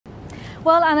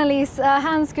Well, Annalise,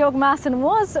 Hans-Georg Maassen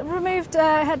was removed,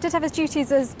 did have his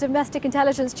duties as domestic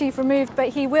intelligence chief removed, but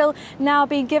he will now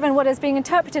be given what is being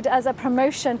interpreted as a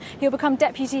promotion. He'll become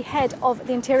deputy head of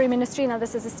the Interior Ministry. Now,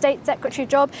 this is a state secretary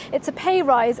job. It's a pay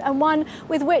rise and one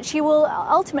with which he will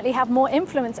ultimately have more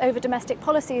influence over domestic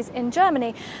policies in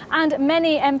Germany. And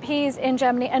many MPs in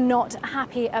Germany are not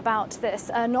happy about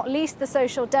this, not least the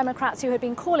Social Democrats who had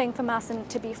been calling for Maassen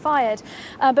to be fired.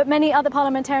 But many other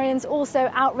parliamentarians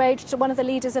also outraged. One of the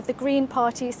leaders of the Green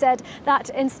Party said that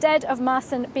instead of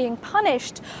Maassen being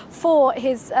punished for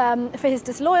his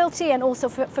disloyalty and also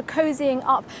for cozying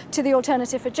up to the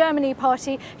Alternative for Germany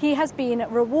party, he has been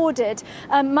rewarded.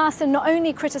 Maassen not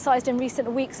only criticised in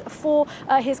recent weeks for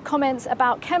his comments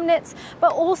about Chemnitz,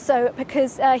 but also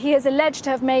because he is alleged to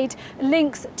have made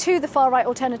links to the far-right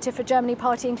Alternative for Germany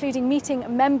party, including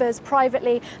meeting members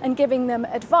privately and giving them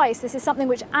advice. This is something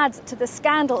which adds to the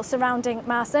scandal surrounding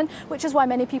Maassen, which is why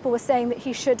many people were saying that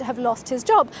he should have lost his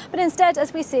job. But instead,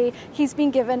 as we see, he's been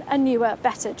given a newer,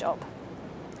 better job.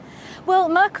 Well,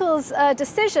 Merkel's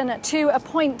decision to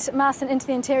appoint Maassen into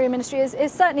the Interior Ministry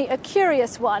is certainly a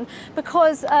curious one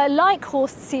because, like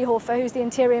Horst Seehofer, who's the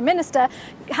Interior Minister,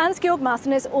 Hans-Georg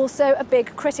Maassen is also a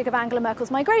big critic of Angela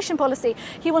Merkel's migration policy.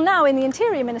 He will now, in the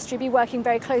Interior Ministry, be working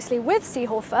very closely with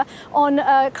Seehofer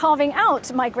on carving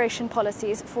out migration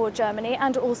policies for Germany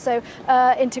and also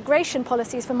integration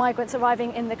policies for migrants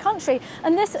arriving in the country.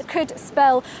 And this could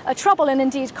spell trouble and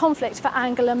indeed conflict for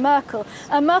Angela Merkel.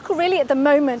 Merkel really at the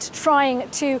moment trying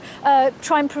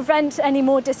and prevent any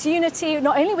more disunity,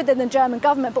 not only within the German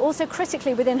government, but also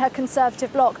critically within her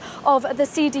conservative bloc of the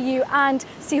CDU and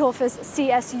Seehofer's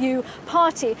CSU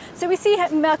party. So we see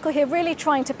Merkel here really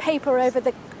trying to paper over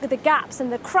the gaps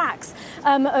and the cracks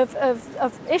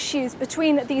of issues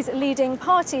between these leading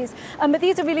parties. But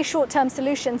these are really short-term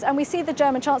solutions. And we see the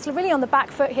German Chancellor really on the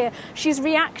back foot here. She's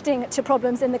reacting to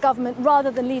problems in the government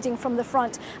rather than leading from the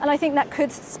front. And I think that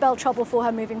could spell trouble for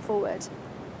her moving forward.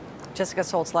 Jessica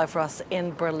Saltz live for us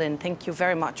in Berlin. Thank you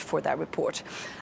very much for that report.